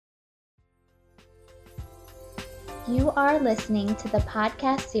You are listening to the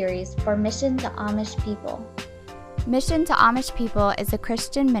podcast series for Mission to Amish People. Mission to Amish People is a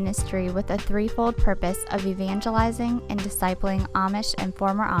Christian ministry with a threefold purpose of evangelizing and discipling Amish and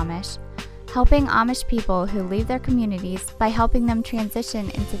former Amish, helping Amish people who leave their communities by helping them transition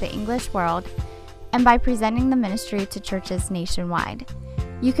into the English world, and by presenting the ministry to churches nationwide.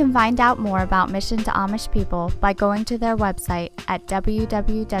 You can find out more about Mission to Amish People by going to their website at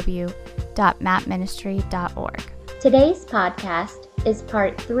www.mapministry.org. Today's podcast is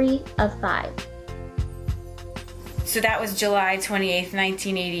part 3 of 5. So that was July 28th,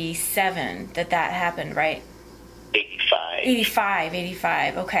 1987 that happened, right?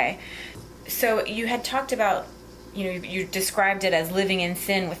 85, okay. So you had talked about, you described it as living in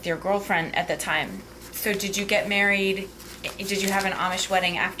sin with your girlfriend at the time. So did you get married, did you have an Amish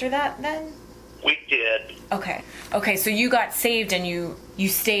wedding after that then? We did. Okay, so you got saved and you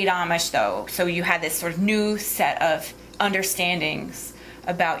stayed Amish though. So you had this sort of new set of understandings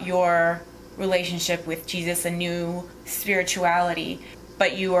about your relationship with Jesus, a new spirituality,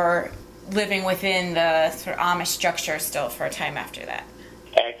 but you were living within the sort of Amish structure still for a time after that.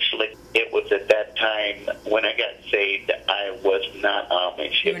 Actually, it was at that time when I got saved, I was not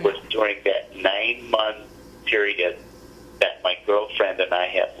Amish. It was during that 9-month period that my girlfriend and I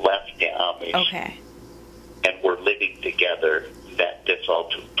had left the Amish. Okay. And were living together that this all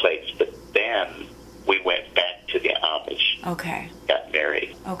took place. But then we went back to the Amish. Okay. Got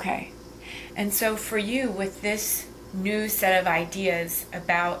married. Okay. And so for you, with this new set of ideas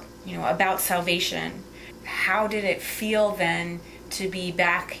about salvation, how did it feel then to be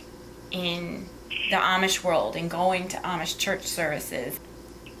back in the Amish world and going to Amish church services?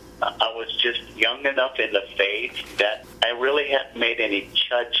 I was just young enough in the faith that I really hadn't made any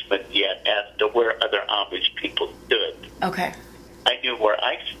judgment yet as to where other Amish people stood. Okay. I knew where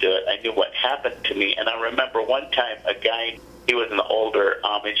I stood. I knew what happened to me. And I remember one time a guy, he was an older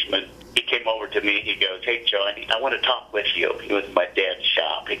Amishman, he came over to me, he goes, "Hey, Joe, I want to talk with you." He was in my dad's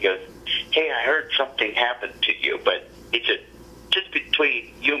shop. He goes, "Hey, I heard something happened to you," but he said, "Just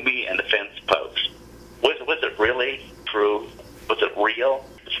between you, me, and the fence post. Was it really true? Was it real?"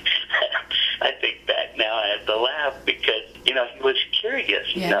 I think back now, I have to laugh because, he was curious,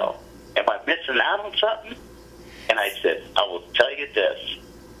 am I missing out on something? And I said, "I will tell you this,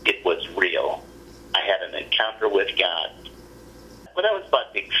 it was real. I had an encounter with God." But that was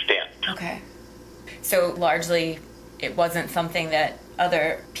about the extent. Okay. So largely, it wasn't something that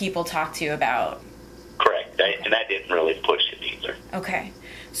other people talked to you about? Correct. And I didn't really push it either. Okay.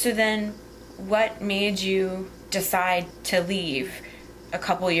 So then, what made you decide to leave a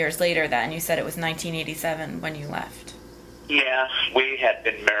couple years later then? You said it was 1987 when you left. Yeah, we had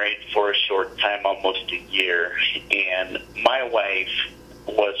been married for a short time, almost a year, and my wife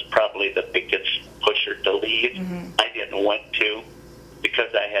was probably the biggest pusher to leave. Mm-hmm. I didn't want to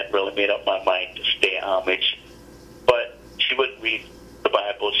because I had really made up my mind to stay Amish, but she would read the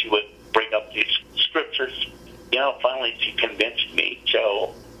Bible, she would bring up these scriptures. Finally she convinced me,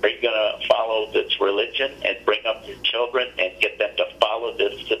 "Joe, are you going to follow this religion and bring up your children and get them to follow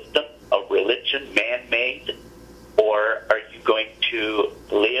this system of religion, man-made? Or are you going to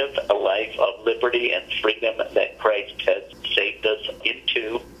live a life of liberty and freedom that Christ has saved us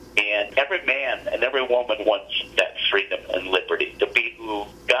into?" And every man and every woman wants that freedom and liberty, to be who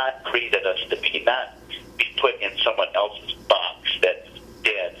God created us to be, not be put in someone else's box that's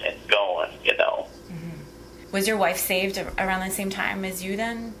dead and gone, Mm-hmm. Was your wife saved around the same time as you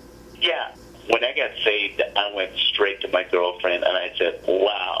then? Yeah. When I got saved, I went straight to my girlfriend and I said,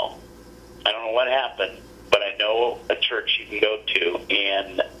 "Wow, I don't know what happened, but I know a church you can go to."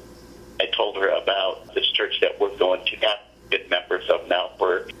 And I told her about this church that we're going to, have been members of now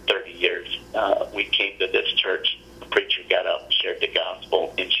for 30 years. We came to this church, the preacher got up, shared the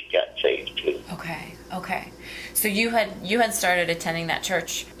gospel, and she got saved too. Okay. So you had started attending that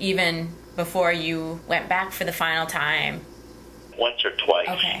church even before you went back for the final time? Once or twice.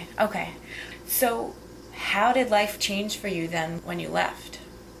 Okay. So how did life change for you then when you left?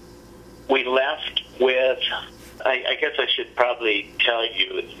 We left with, I guess I should probably tell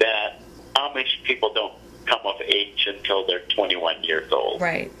you that Amish people don't come of age until they're 21 years old.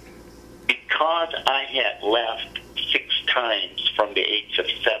 Right. Because I had left 6 times from the age of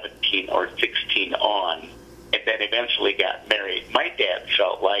 17 or 16 on, and then eventually got married, my dad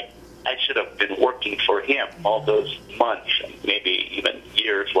felt like I should have been working for him all those months, maybe even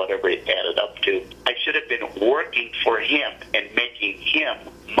years, whatever it added up to. I should have been working for him and making him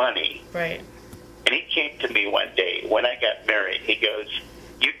money. Right. And he came to me one day when I got married. He goes,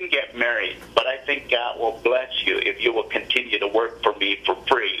 "You can get married, but I think God will bless you if you will continue to work for me for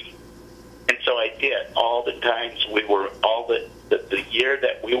free." And so I did all all the times the year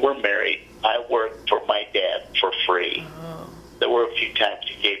that we were married, I worked for my dad for free. Oh. There were a few times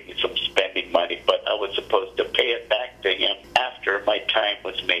he gave me some spending money, but I was supposed to pay it back to him after my time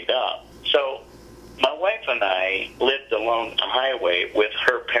was made up. So my wife and I lived along the highway with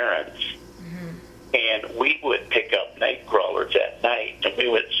her parents, and we would pick up night crawlers at night, and we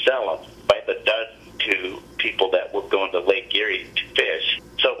would sell them by the dozen to people that were going to Lake Erie to fish.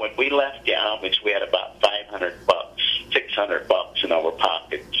 So when we left the Amish, we had about $500, $600 in our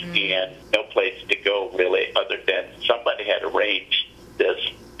pockets, and no place to go really, other than somebody had arranged this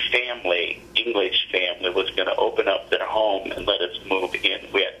family, English family, was going to open up their home and let us move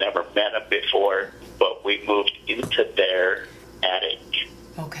in. We had never met them before, but we moved into their attic.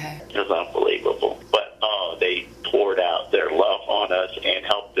 Okay. It was unbelievable. But, they poured out their love on us and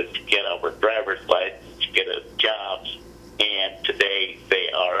helped us get our driver's license, get us jobs, and today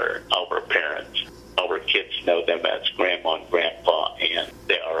they are our parents. Our kids know them as Grandma and Grandpa, and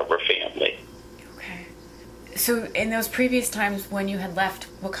they are our family. Okay. So in those previous times when you had left,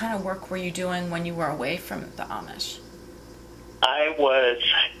 what kind of work were you doing when you were away from the Amish? I was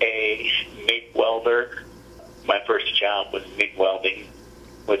a MIG welder. My first job was MIG welding,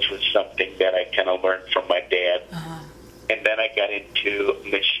 which was something that I kind of learned from my dad. And then I got into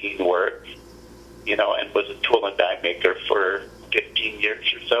machine work, and was a tool and die maker for 15 years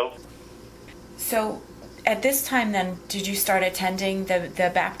or so. So at this time then, did you start attending the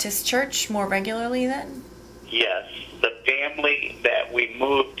Baptist church more regularly then? Yes. The family that we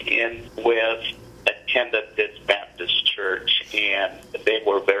moved in with attended this Baptist church, and they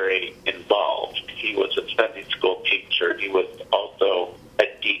were very involved. He was a Sunday school teacher. He was also a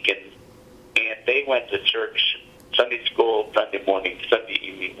deacon, and they went to church Sunday school, Sunday morning, Sunday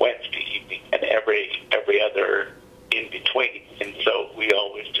evening, Wednesday evening, and every other in between. And so we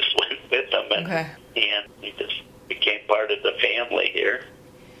always just went with them, and we just became part of the family here.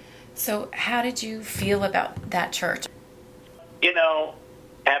 So how did you feel about that church?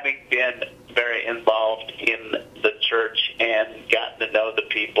 Having been very involved in the church and gotten to know the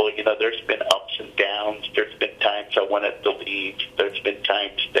people, there's been ups and downs. There's been times I wanted to leave. There's been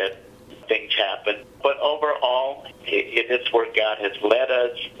times that things happen. But overall, it is where God has led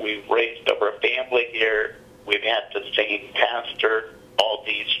us. We've raised our family here. We've had the same pastor all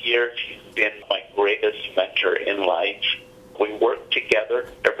these years. He's been my greatest mentor in life. We work together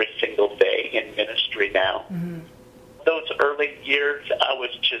every single day in ministry now. Those early years, I was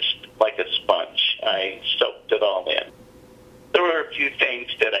just like a sponge. I soaked it all in. There were a few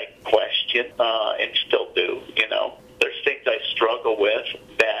things that I questioned and still do. There's things I struggle with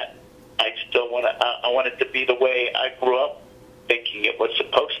that I still I want it to be the way I grew up thinking it was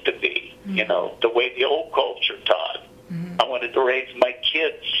supposed to be. The way the old culture taught. I wanted to raise my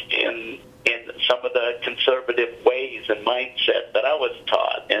kids in some of the conservative ways and mindset that I was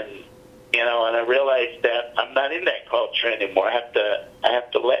taught, and I realized that I'm not in that culture anymore. I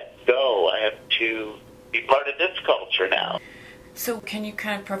have to let go. I have to be part of this culture now. So can you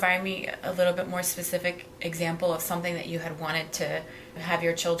kind of provide me a little bit more specific example of something that you had wanted to have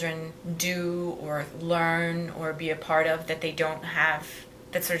your children do or learn or be a part of that they don't have,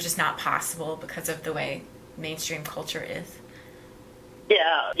 that's sort of just not possible because of the way mainstream culture is?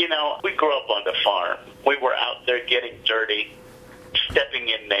 Yeah, we grew up on the farm. We were out there getting dirty, stepping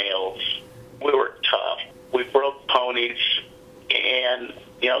in nails. We were tough. We broke ponies and,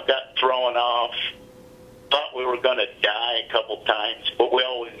 got thrown off. Thought we were going to die a couple times, but we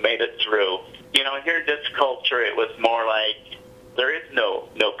always made it through. Here in this culture, it was more like there is no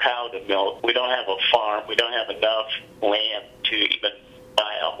cow to milk. We don't have a farm. We don't have enough land to even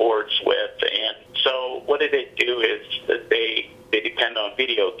buy a horse with. And so what they do is that they depend on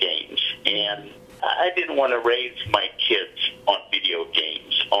video games. And I didn't want to raise my kids on video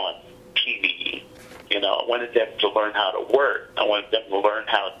games, on TV. I wanted them to learn how to work. I wanted them to learn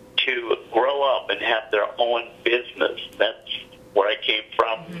how to grow up and have their own business. That's where I came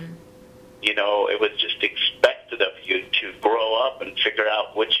from. It was just expected of you to grow up and figure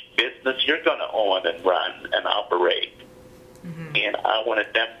out which business you're going to own and run and operate. And I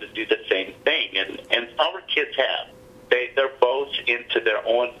wanted them to do the same thing. And our kids have. They're both into their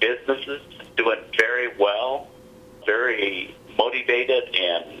own businesses, doing very well, very motivated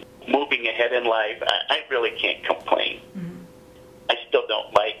and moving ahead in life. I really can't complain. I still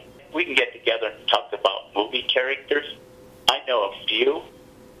don't like, we can get together and talk about movie characters. I know a few,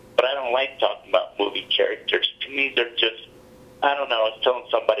 but I don't like talking about movie characters. To me, they're just, I don't know, I was telling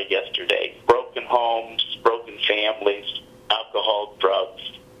somebody yesterday, broken homes, broken families, alcohol, drugs.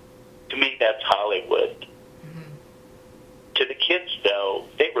 To me, that's Hollywood. To the kids, though,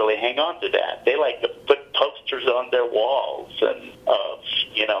 they really hang on to that. They like to put posters on their walls and of,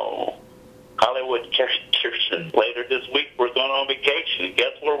 Hollywood characters. And later this week, we're going on vacation.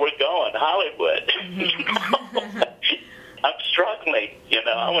 Guess where we're going? Hollywood. I'm struggling.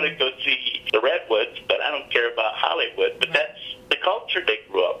 I want to go see the Redwoods, but I don't care about Hollywood. But that's the culture they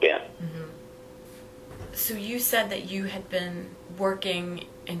grew up in. So you said that you had been working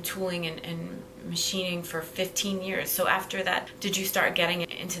in tooling and machining for 15 years. So after that, did you start getting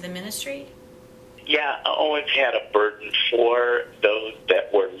into the ministry? Yeah, I always had a burden for those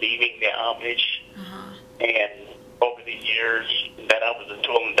that were leaving the Amish. And over the years that I was a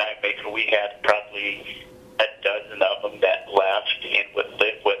tool and die maker, we had probably a dozen of them that left and would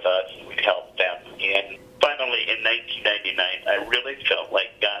live with us, and we'd help them. And finally, in 1999, I really felt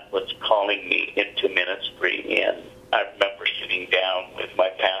like God was calling me into ministry. And I remember sitting down with my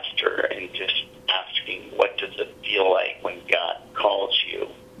pastor and just asking, what does it feel like when God calls you?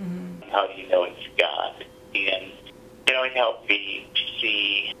 How do you know it's God? And, it helped me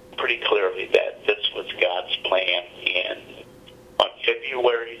see pretty clearly that this was God's plan. And on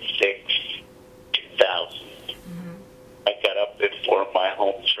February 6, 2000, I got up before my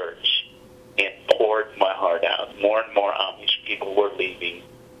home church and poured my heart out. More and more Amish people were leaving.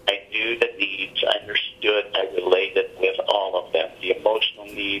 I knew the needs. I understood. I related with all of them. The emotional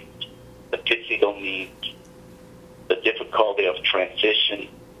needs, the physical needs, the difficulty of transition,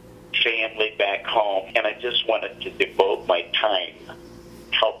 family back home. And I just wanted to devote my time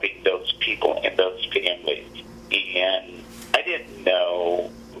helping those people and those families. And I didn't know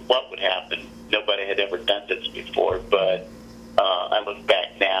what would happen. Nobody had ever done this before, but I look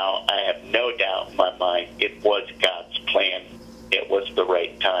back now, I have no doubt in my mind it was God's plan. It was the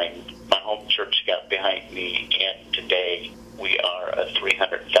right time. My home church got behind me, and today we are a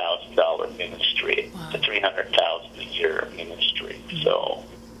 $300,000 ministry. Wow. It's a $300,000 a year ministry. So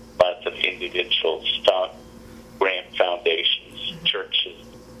lots of individuals, grant foundations, churches,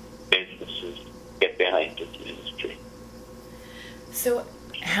 businesses get behind this ministry. So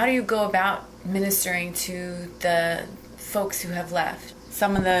how do you go about ministering to the folks who have left?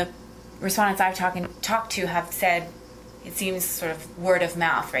 Some of the respondents I've talked to have said it seems sort of word of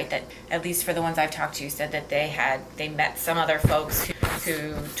mouth, right? That at least for the ones I've talked to, said that they met some other folks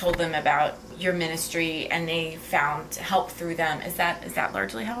who told them about your ministry and they found help through them. Is that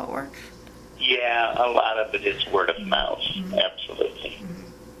largely how it works? Yeah, a lot of it is word of mouth. Absolutely.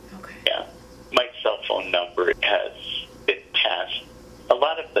 Okay. Yeah, my cell phone number has been passed. A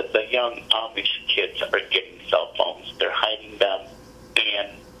lot of the young Amish kids are getting cell phones. They're hiding them.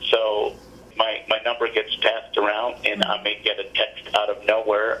 And so my number gets passed around, and I may get a text out of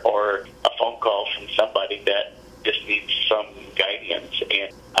nowhere or a phone call from somebody that just needs some guidance.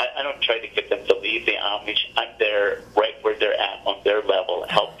 And I don't try to get them to leave the Amish. I'm there right where they're at on their level,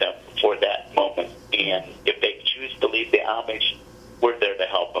 help them for that moment. And if they choose to leave the Amish, we're there to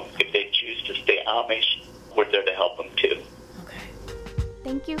help them. If they choose to stay Amish, we're there to help them too.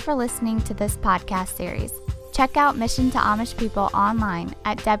 Thank you for listening to this podcast series. Check out Mission to Amish People online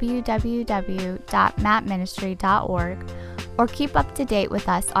at www.mapministry.org or keep up to date with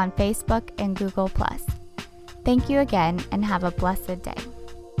us on Facebook and Google+. Thank you again and have a blessed day.